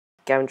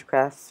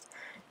ScavengerCraft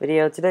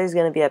video. Today's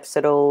going to be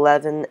episode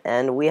 11,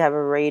 and we have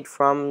a raid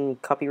from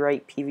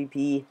Copyright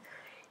PvP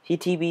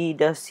TTB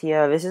DESC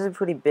here. This is a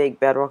pretty big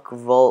Bedrock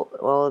Vault.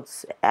 Well,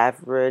 it's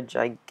average,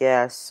 I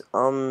guess.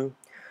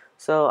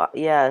 So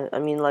yeah, I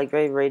mean, like,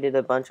 they raided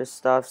a bunch of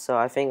stuff, so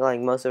I think, like,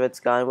 most of it's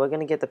gone. We're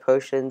gonna get the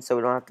potions, so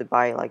we don't have to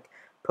buy, like,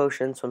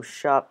 potions from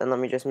shop. And let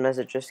me just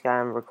message this guy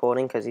I'm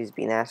recording, because he's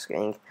been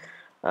asking.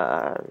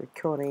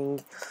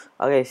 Recording.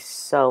 Okay,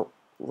 so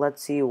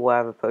let's see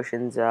where the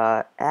potions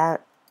are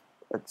at.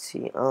 Let's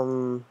see,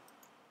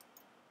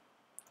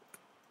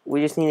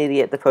 we just need to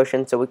get the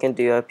potion so we can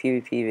do a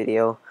PvP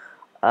video.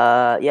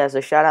 Yeah, so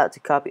shout out to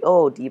copy.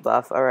 Oh,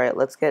 debuff. Alright,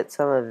 let's get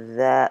some of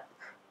that.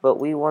 But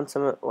we want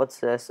some. What's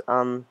this?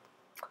 The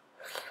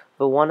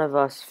one of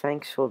us.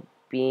 Thanks for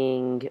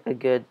being a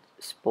good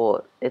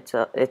sport. It's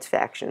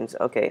factions.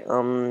 Okay.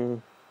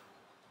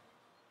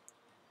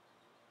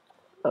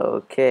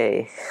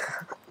 Okay.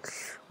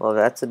 Well,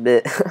 that's a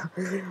bit.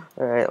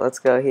 Alright, let's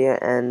go here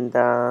and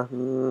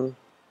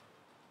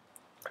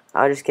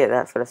I'll just get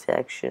that for the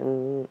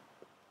faction.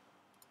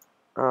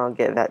 I'll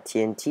get that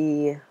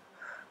TNT.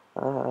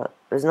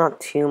 There's not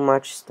too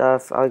much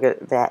stuff. I'll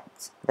get that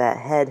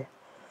head.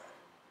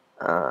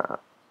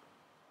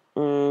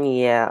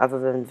 Yeah, other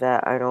than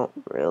that, I don't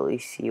really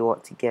see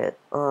what to get.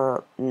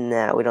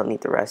 Nah, we don't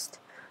need the rest.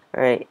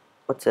 Alright,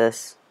 what's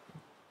this?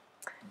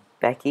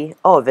 Becky.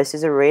 Oh, this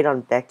is a raid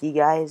on Becky,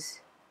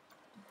 guys.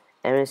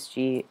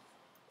 MSG.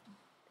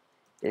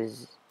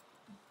 Is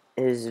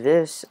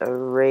this a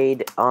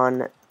raid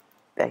on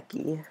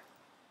Becky?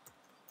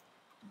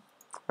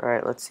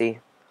 Alright, let's see.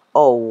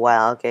 Oh,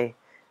 wow, okay.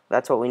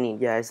 That's what we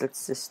need, guys.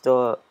 Let's just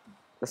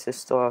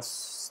store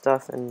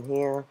stuff in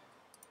here.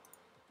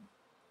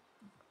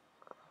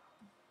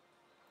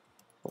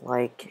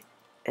 Like,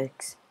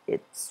 it's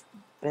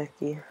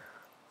Becky.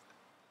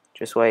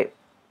 Just wait.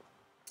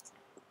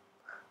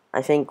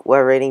 I think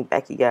we're raiding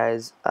Becky,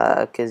 guys.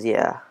 Cause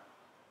yeah.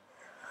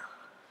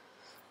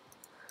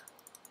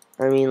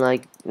 I mean,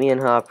 like, me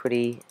and her are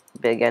pretty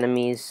big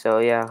enemies, so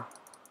yeah.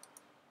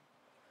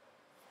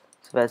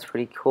 So that's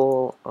pretty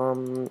cool.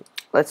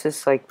 Let's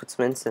just, like, put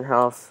some instant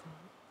health.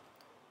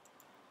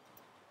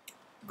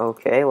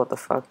 Okay, what the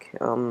fuck?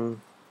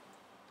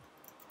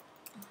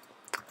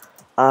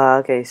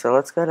 Okay, so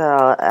let's go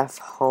to F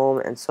home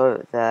and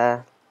sort it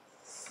there.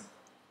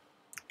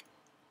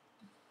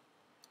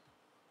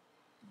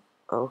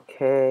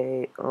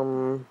 Okay,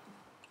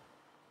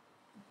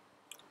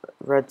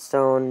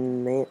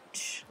 redstone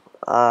niche.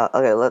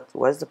 Okay,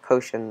 where's the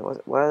potion?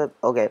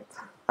 Okay,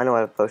 I know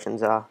where the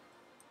potions are.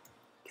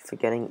 Keep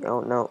forgetting,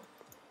 oh no.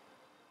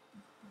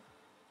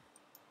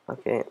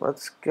 Okay,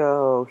 let's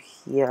go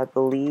here, I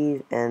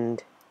believe,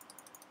 and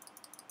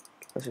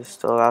let's just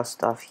store our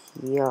stuff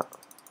here,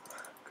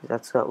 because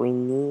that's what we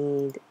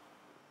need.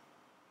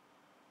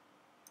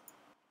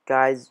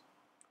 Guys,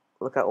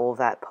 look at all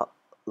that,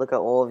 look at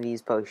all of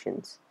these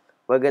potions.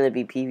 We're going to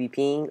be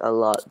PvPing a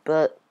lot,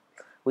 but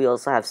we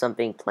also have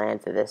something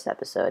planned for this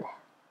episode.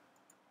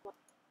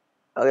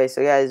 Okay,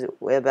 so guys,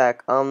 we're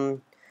back.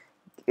 Good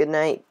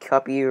night,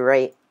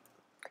 Copyright.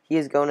 He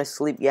is going to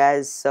sleep,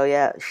 guys. So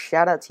yeah,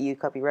 shout out to you,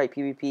 Copyright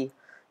PvP.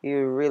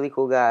 You're a really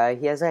cool guy.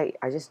 He has, like,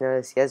 I just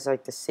noticed he has,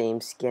 like, the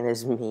same skin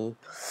as me.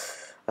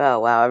 Oh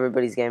wow,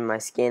 everybody's getting my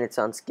skin. It's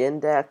on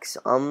skin decks.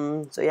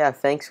 So yeah,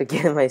 thanks for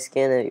getting my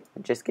skin. It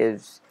just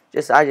gives,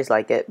 I just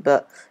like it,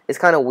 but it's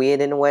kind of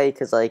weird in a way,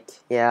 cause, like,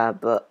 yeah,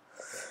 but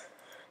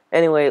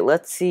anyway,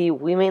 let's see.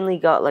 We mainly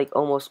got, like,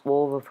 almost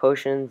all of the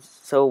potions,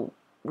 so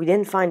we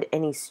didn't find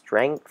any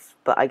strength,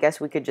 but I guess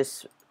we could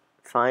just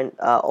find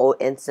all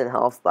instant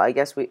health. But I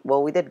guess we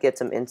did get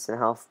some instant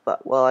health,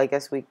 but well, I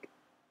guess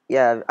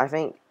yeah, I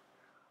think.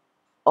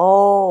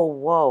 Oh,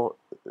 whoa,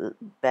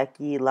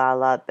 Becky,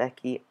 Lala,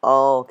 Becky.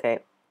 Oh, okay.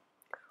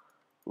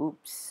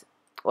 Oops.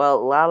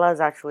 Well, Lala's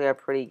actually a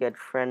pretty good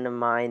friend of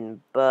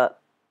mine, but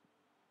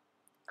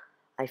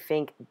I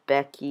think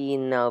Becky,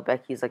 no,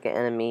 Becky's like an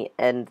enemy,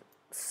 and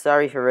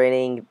sorry for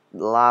raiding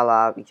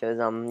Lala, because,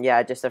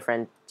 yeah, just a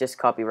friend, just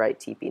Copyright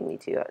TP'd me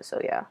to it,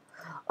 so yeah.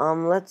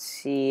 Let's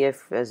see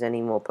if there's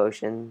any more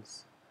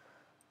potions.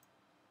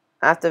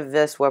 After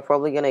this, we're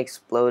probably gonna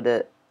explode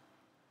it,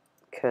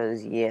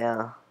 cause,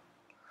 yeah.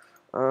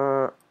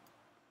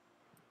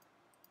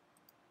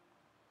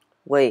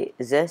 Wait,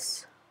 is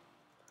this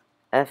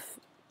F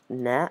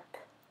nap?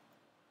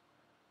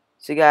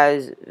 So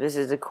guys, this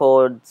is the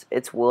code.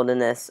 It's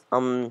wilderness.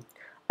 I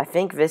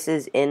think this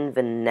is in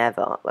the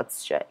Nether.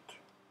 Let's check.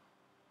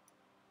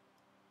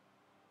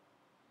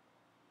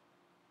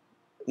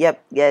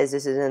 Yep, guys,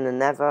 this is in the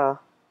Nether.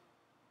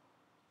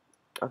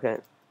 Okay,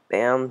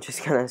 bam.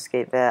 Just gonna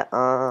escape that.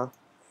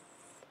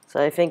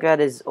 So I think that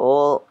is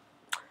all.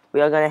 We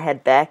are gonna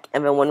head back,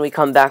 and then when we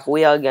come back,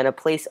 we are gonna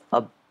place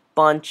a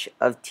bunch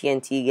of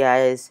TNT,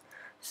 guys.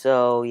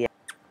 So yeah.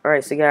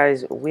 Alright, so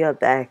guys, we are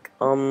back.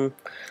 The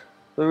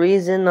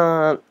reason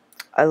I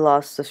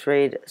lost this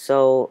raid,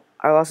 oh,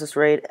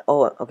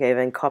 okay,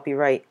 then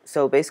Copyright.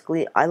 So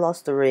basically, I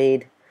lost the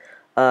raid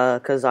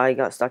Cause I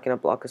got stuck in a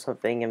block or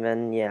something, and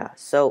then yeah.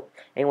 So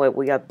anyway,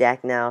 we got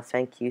back now.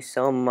 Thank you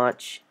so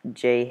much,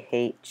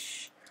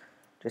 JH.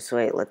 Just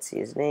wait, let's see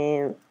his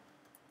name.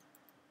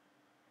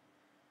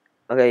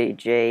 Okay,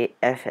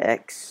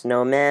 JFX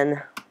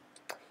Snowman.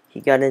 He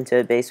got into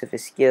a base with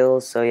his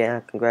skills, so yeah,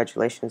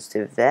 congratulations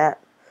to that.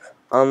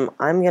 I'm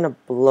gonna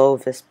blow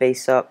this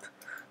base up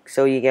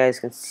so you guys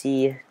can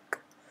see.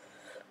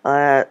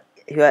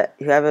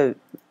 Whoever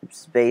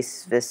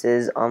base this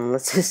is,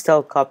 let's just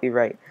tell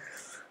copyright.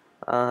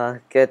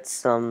 Get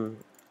some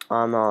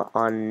armor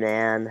on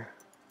man.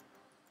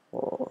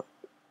 Oh.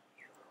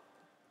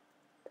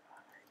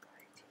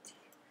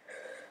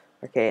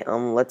 Okay,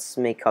 let's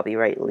make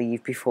copyright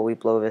leave before we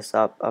blow this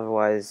up,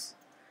 otherwise,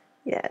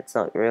 yeah, it's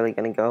not really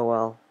gonna go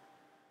well.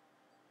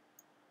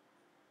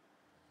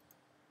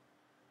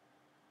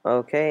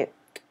 Okay,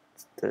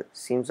 it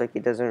seems like he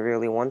doesn't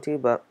really want to,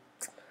 but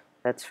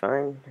that's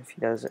fine. If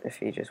he doesn't, if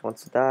he just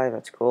wants to die,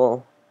 that's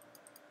cool.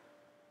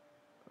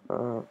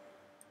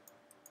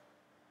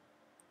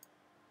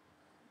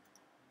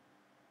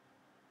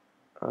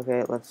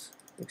 Okay, let's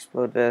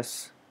explode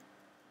this.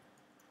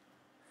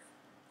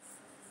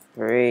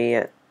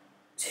 3,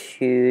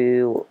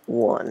 2,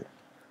 1.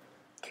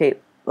 Okay,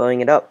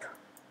 blowing it up.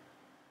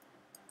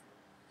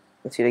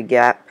 Let's see the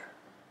gap.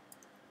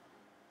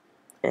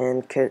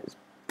 And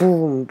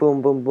boom,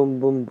 boom, boom, boom,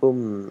 boom,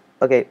 boom.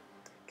 Okay,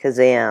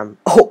 Kazam.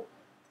 Oh!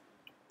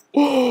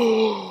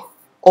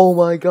 Oh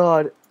my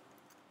god.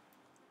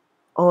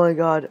 Oh my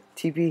god.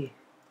 TP.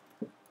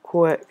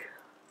 Quick.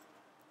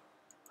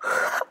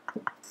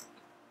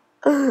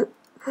 Oh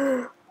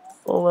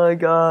my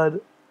god.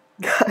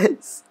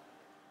 Guys.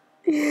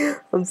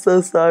 I'm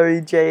so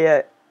sorry,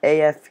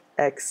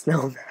 AFX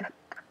Snowman.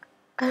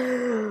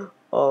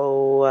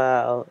 Oh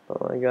wow.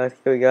 Oh my god.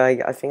 Here we go.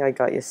 I think I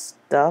got your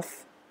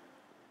stuff.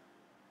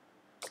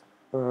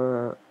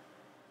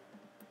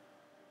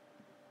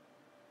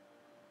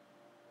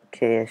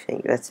 Okay, I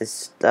think that's his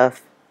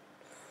stuff.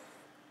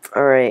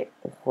 Alright,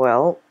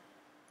 well,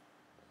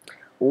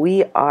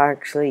 we are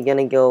actually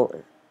gonna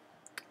go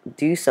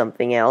do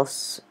something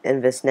else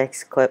in this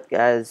next clip,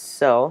 guys,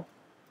 so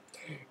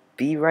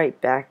be right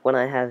back when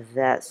I have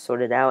that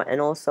sorted out.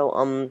 And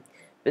also,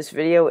 this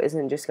video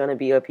isn't just gonna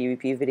be a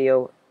PvP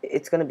video,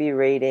 it's gonna be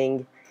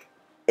raiding,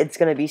 it's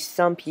gonna be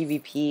some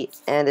PvP,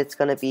 and it's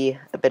gonna be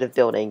a bit of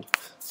building.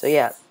 So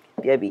yeah,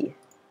 BIB.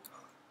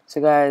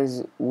 So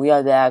guys, we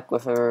are back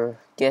with a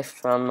gift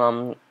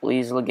from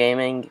Liesla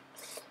Gaming.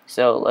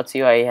 So let's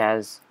see what he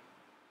has.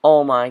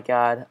 Oh my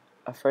god,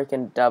 a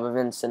freaking dub of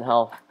instant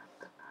health.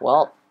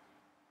 Well,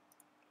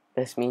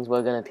 this means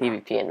we're gonna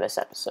PvP in this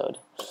episode.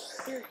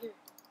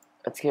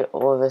 Let's get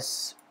all of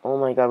this. Oh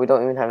my god, we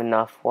don't even have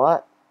enough.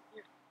 What?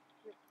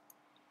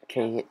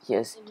 Okay,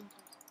 yes.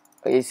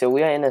 Okay, so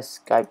we are in a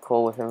Skype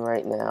call with him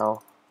right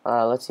now.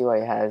 Let's see what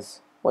he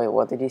has. Wait,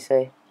 what did he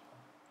say?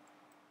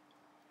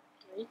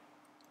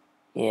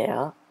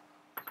 Yeah.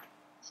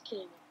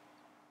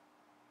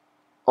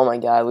 Oh my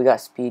god, we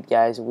got speed,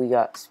 guys. We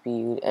got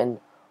speed. And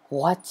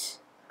what?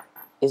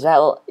 Is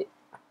that...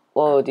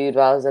 Whoa, dude,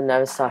 that was a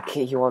NODESC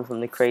kit you won from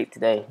the crate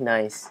today.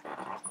 Nice.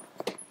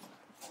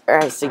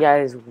 Alright, so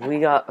guys, we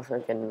got a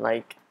freaking,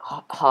 like,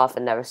 half a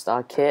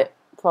NODESC kit.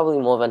 Probably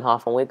more than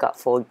half, and we got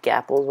 4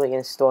 gapples we're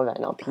gonna store right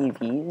now.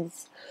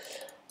 PVs.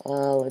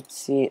 Let's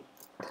see.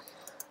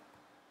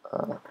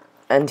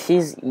 And he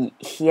has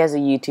a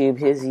YouTube.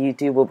 His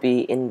YouTube will be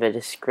in the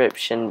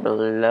description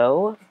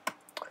below.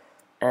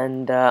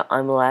 And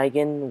I'm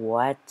lagging.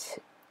 What?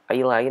 Are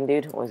you lagging,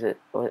 dude? Was it?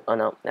 Oh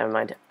no, never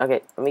mind.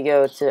 Okay, let me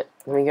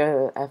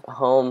go at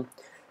home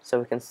so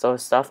we can store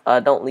stuff.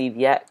 Don't leave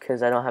yet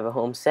because I don't have a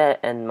home set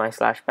and my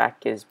 /back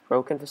is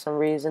broken for some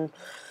reason.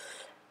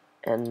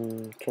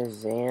 And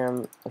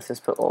Kazam, let's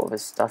just put all of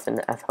his stuff in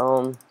the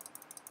home.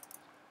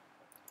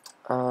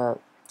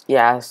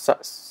 Yeah,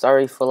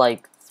 sorry for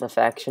like the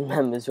faction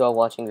members who are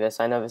watching this.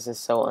 I know this is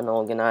so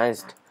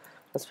unorganized.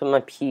 Let's put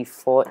my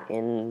P4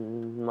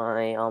 in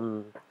my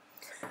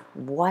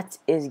what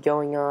is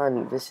going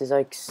on? This is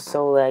like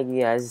so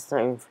laggy, guys. It's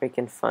not even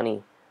freaking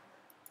funny.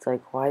 It's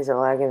like, why is it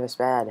lagging this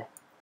bad?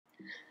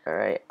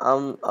 Alright,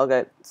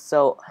 okay,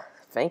 so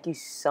thank you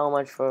so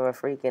much for the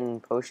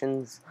freaking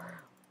potions,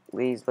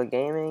 Liesla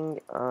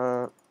Gaming.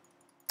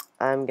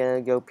 I'm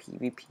gonna go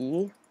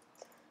PvP.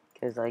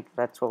 Cause like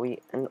that's what we,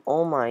 and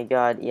oh my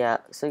god, yeah.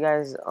 So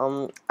guys,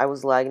 I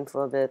was lagging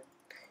for a bit,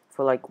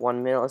 for like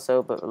 1 minute or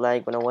so, but the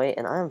lag went away,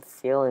 and I'm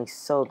feeling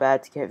so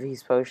bad to get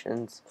these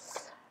potions.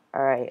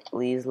 Alright,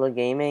 Liesla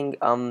Gaming,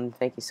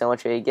 thank you so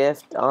much for your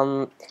gift.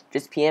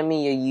 Just PM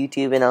me your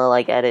YouTube and I'll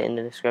like add it in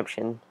the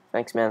description.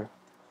 Thanks, man.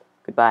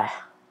 Goodbye.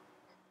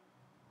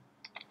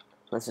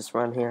 Let's just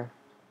run here.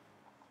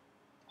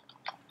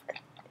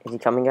 Is he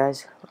coming,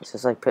 guys? Let's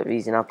just like put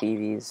these in our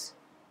PVs.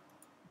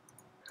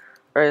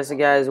 Alright, so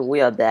guys,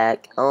 we are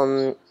back.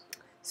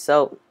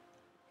 So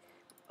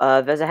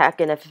there's a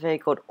hacker in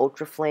FFA called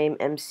Ultra Flame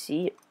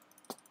MC.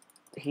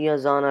 He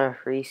is on a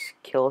free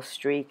kill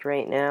streak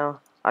right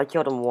now. I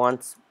killed him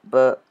once,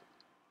 but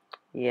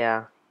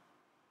yeah.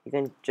 You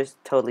can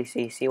just totally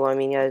see. See what I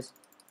mean, guys?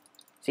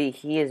 See,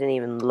 he isn't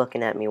even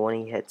looking at me when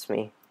he hits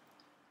me.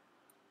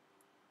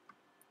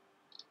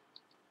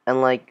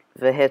 And, like,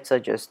 the hits are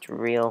just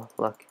real.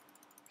 Look.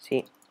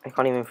 See? I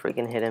can't even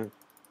freaking hit him.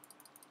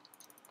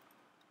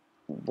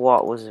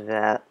 What was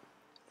that?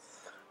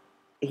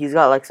 He's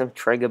got, like, some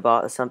trigger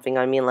bot or something.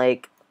 I mean,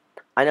 like,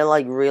 I know,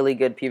 like, really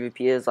good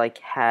PvPers, like,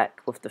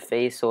 Hack with the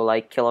Face, or,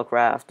 like,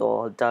 KillerCraft,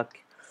 or Duck.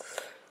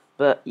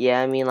 But,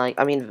 yeah, I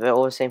mean, they're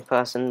all the same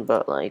person,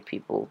 but, like,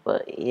 people.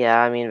 But,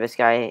 yeah, I mean, this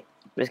guy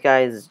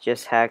is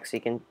just Hack, so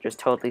you can just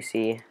totally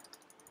see.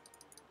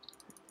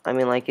 I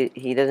mean, like,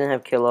 he doesn't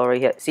have kill aura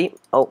yet. See?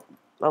 Oh,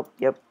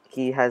 yep.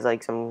 He has,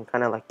 like, some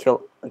kind of, like,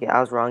 kill. Okay, I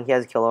was wrong. He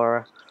has kill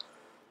aura.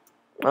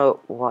 Oh,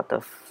 what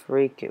the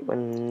freak?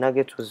 When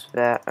Nuggets was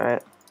that?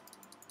 Alright.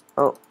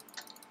 Oh.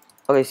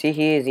 Okay, see,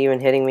 he is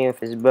even hitting me with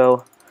his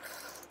bow.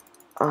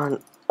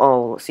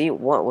 Oh, see,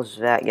 what was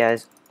that,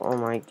 guys? Oh,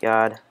 my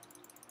God.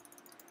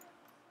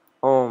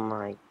 Oh,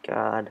 my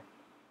God.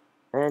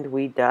 And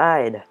we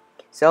died.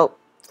 So,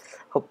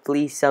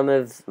 hopefully some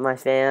of my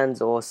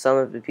fans or some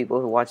of the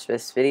people who watch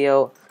this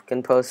video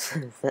can post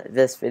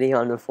this video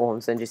on the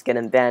forums and just get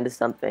him banned or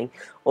something.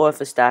 Or if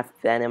the staff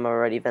ban him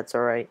already, that's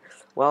alright.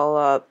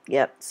 Well,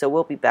 yeah, so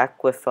we'll be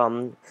back with,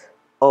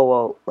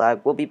 we'll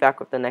be back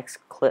with the next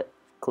clip,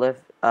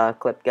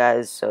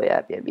 guys. So,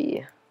 yeah,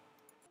 BB.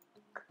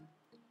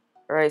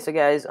 Alright, so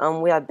guys,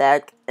 we are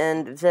back,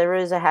 and there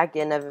is a hack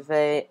in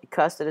FFA,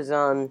 Custard is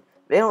on.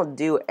 They don't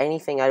do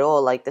anything at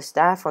all. Like, the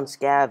staff on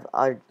Scav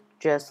are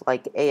just,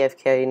 like,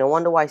 AFK. No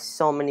wonder why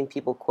so many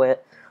people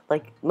quit.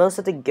 Like, most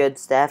of the good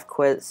staff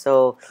quit,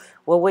 so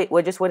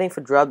we're just waiting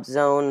for Drop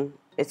Zone.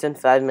 It's in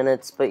 5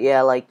 minutes, but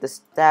yeah, like, the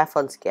staff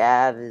on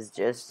Scav is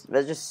just,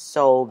 they're just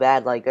so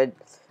bad. Like,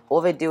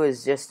 all they do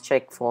is just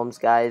check forms,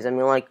 guys. I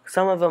mean, like,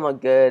 some of them are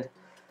good,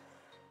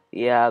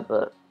 yeah,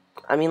 but,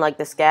 I mean, like,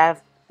 the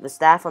staff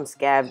on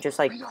Scav just,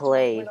 like,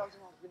 play.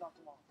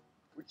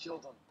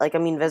 Like, I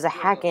mean, there's a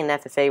hack in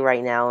FFA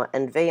right now,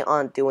 and they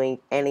aren't doing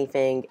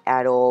anything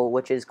at all,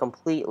 which is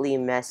completely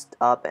messed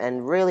up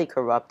and really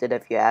corrupted,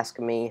 if you ask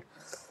me.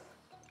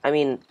 I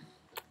mean,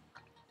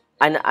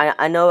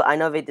 I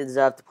know they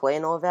deserve to play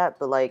and all that,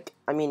 but, like,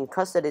 I mean,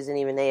 Custard isn't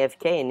even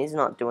AFK, and he's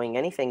not doing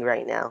anything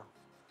right now.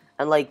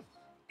 And, like,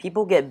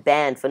 people get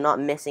banned for not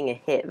missing a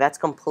hit. That's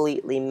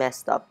completely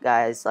messed up,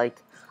 guys.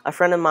 Like, a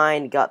friend of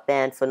mine got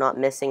banned for not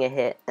missing a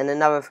hit, and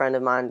another friend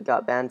of mine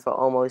got banned for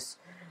almost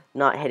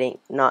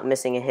not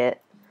missing a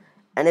hit.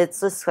 And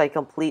it's just, like,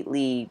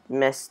 completely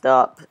messed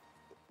up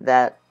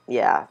that,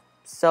 yeah.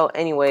 So,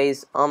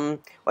 anyways,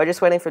 we're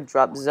just waiting for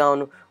Drop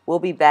Zone. We'll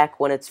be back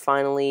when it's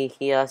finally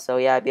here, so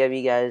yeah,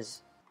 BRB,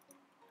 guys.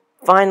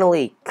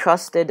 Finally,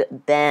 Custard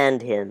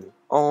banned him.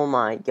 Oh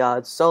my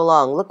God, so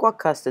long. Look what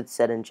Custard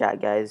said in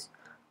chat, guys.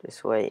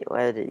 Just wait,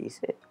 where did he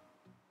say?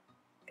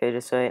 Okay,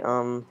 just wait,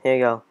 here you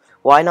go.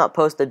 Why not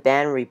post a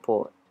ban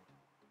report?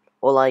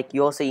 Or, like,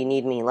 you also, you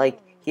need me. Like,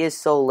 he is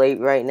so late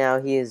right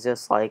now, he is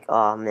just like,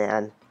 oh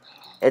man.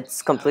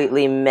 It's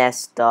completely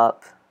messed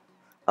up.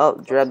 Oh,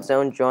 Dreb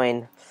Zone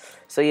joined.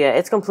 So yeah,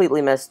 it's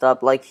completely messed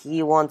up. Like,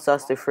 he wants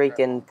us to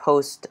freaking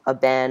post a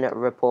ban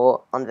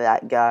report on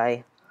that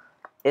guy.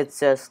 It's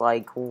just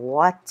like,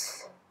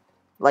 what?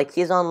 Like,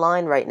 he's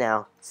online right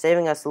now,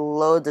 saving us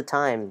loads of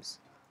time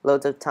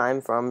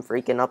from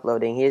freaking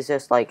uploading. He's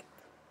just, like,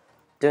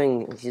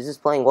 he's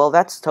just playing. Well,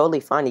 that's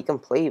totally fine, he can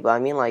play, but I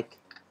mean, like,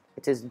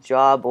 it's his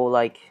job, or,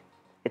 like,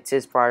 it's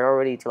his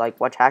priority to, like,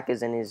 watch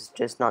hackers, and he's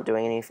just not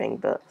doing anything.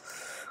 But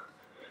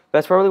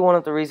that's probably one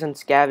of the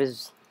reasons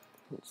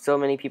so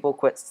many people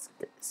quit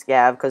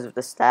Scav, because of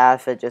the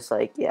staff. It just,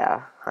 like,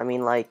 yeah, I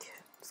mean, like,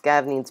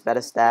 Scav needs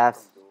better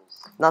staff.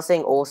 Not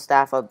saying all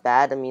staff are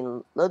bad, I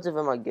mean, loads of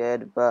them are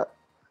good, but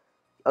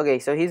okay,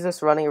 so he's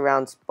just running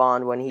around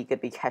spawn when he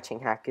could be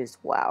catching hackers.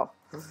 Wow.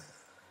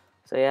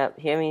 So yeah,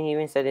 he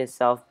even said it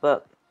himself.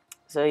 But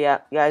so yeah,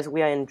 guys,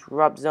 we are in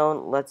Drop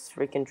Zone. Let's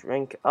freaking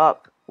drink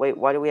up. Wait,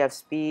 why do we have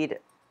speed?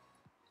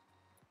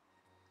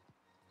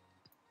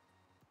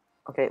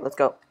 Okay, let's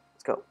go.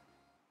 Let's go.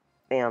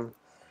 Bam.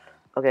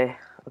 Okay.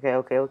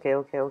 Okay.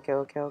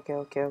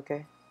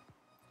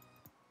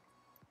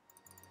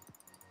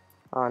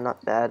 Oh,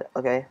 not bad.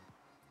 Okay.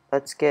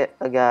 Let's get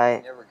a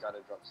guy. Never got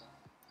a Drop Zone.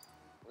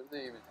 What do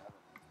they even have?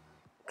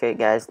 Okay,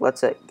 guys,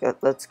 let's get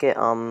let's get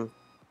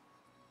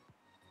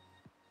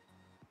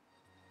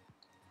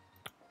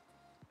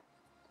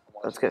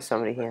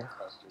somebody here.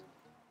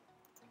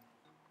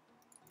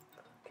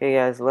 Okay,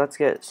 guys, let's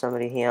get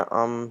somebody here.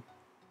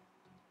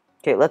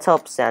 Okay, let's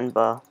help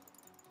Samba.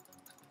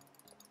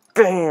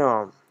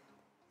 Bam.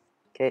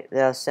 Okay,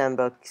 there's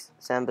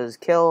Samba's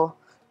kill.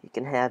 You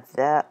can have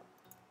that.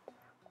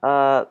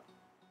 Let's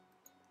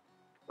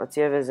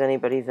see if there's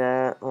anybody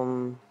there.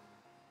 We're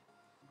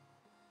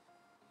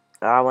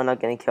not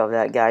gonna kill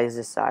that guy. He's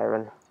a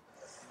siren.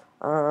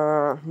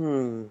 I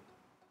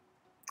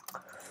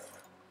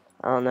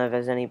don't know if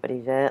there's anybody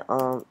there.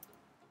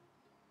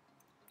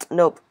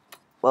 Nope.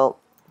 Well.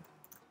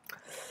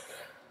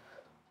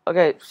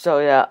 Okay, so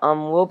yeah,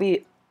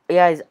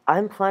 guys,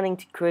 I'm planning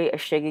to create a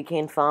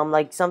sugarcane farm,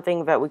 like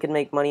something that we could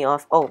make money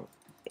off. Oh,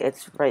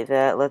 it's right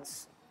there.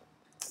 Let's.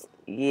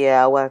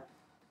 Yeah, we're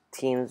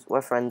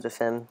friends with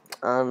him.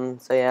 So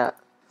yeah.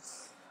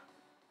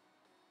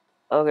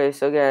 Okay,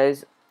 so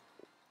guys,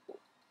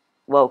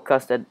 well,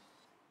 Custard,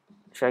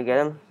 should I get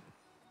him?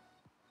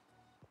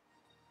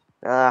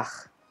 Ugh.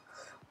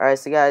 Alright,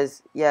 so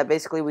guys, yeah,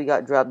 basically we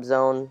got drop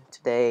zone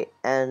today,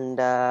 and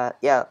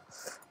yeah,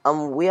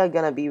 we are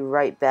gonna be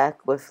right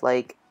back with,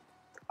 like,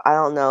 I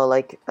don't know,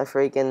 like a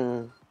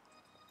freaking,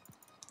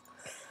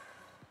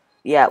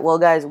 yeah, well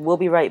guys, we'll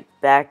be right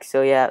back.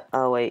 So yeah,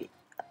 oh wait,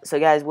 so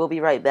guys, we'll be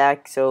right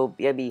back. So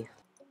BRB.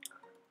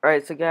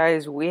 Alright, so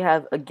guys, we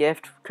have a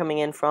gift coming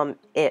in from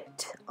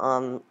it.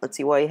 Let's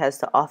see what he has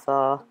to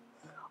offer.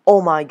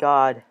 Oh my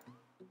god.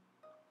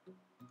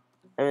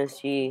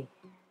 MSG.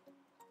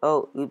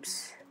 Oh,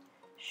 oops.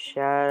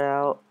 Shout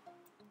out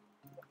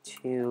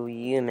to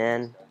you,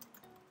 man.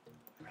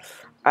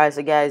 Alright,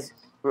 so guys,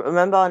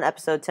 remember on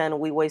episode 10,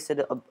 we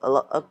wasted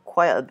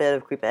quite a bit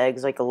of creeper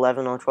eggs, like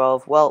 11 or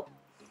 12. Well,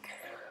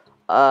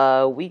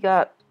 we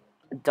got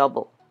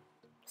double.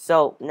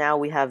 So, now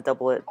we have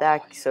double it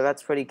back, so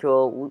that's pretty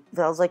cool.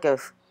 That was like a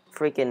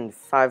freaking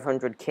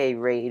 500k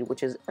raid,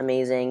 which is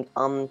amazing.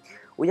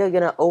 We are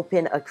gonna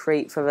open a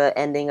crate for the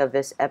ending of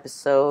this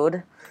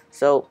episode.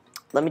 So,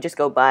 let me just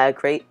go buy a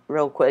crate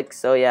real quick.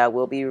 So, yeah,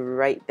 we'll be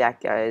right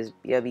back, guys.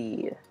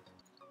 BRB.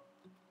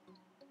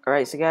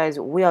 Alright, so guys,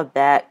 we are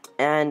back,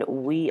 and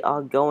we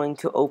are going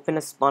to open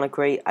a spawner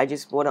crate. I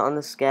just bought it on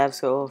the scav,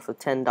 so for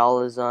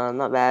 $10,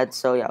 not bad.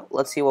 So yeah,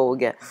 let's see what we'll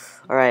get.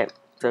 Alright,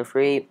 so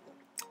 3,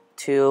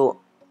 2,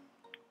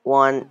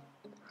 1,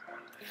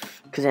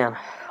 Kazam.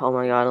 Oh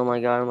my god, oh my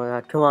god, oh my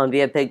god. Come on,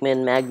 be a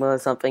pigman, magma or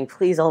something.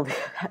 Please don't be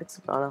a bad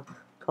spawner.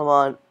 Come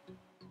on.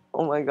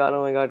 Oh my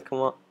god, come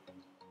on.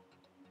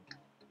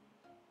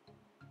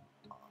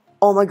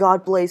 Oh my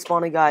god, blaze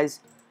spawner, guys.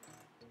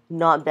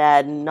 Not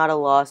bad, not a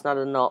loss, not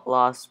a not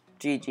loss.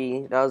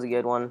 GG, that was a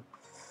good one.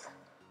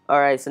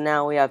 Alright, so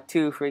now we have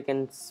 2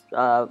 freaking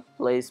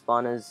blaze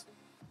spawners.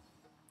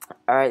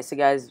 Alright, so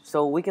guys,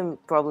 so we can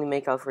probably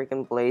make our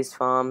freaking blaze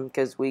farm,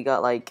 because we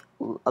got like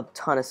a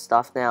ton of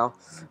stuff now.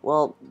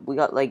 Well, we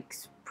got like,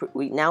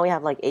 now we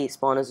have like 8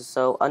 spawners or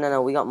so. Oh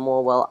no, we got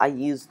more. Well, I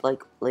used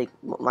like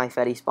my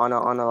Fetty spawner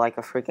on like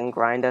a freaking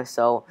grinder,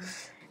 so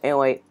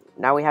anyway.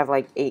 Now we have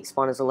like 8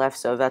 spawners left,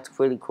 so that's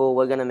pretty cool.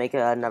 We're gonna make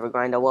another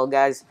grinder. Well,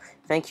 guys,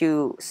 thank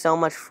you so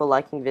much for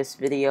liking this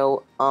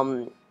video.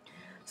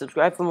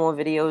 Subscribe for more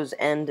videos,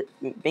 and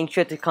make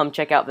sure to come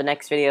check out the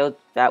next video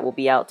that will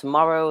be out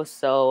tomorrow.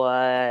 So,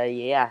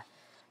 yeah,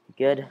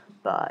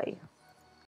 goodbye.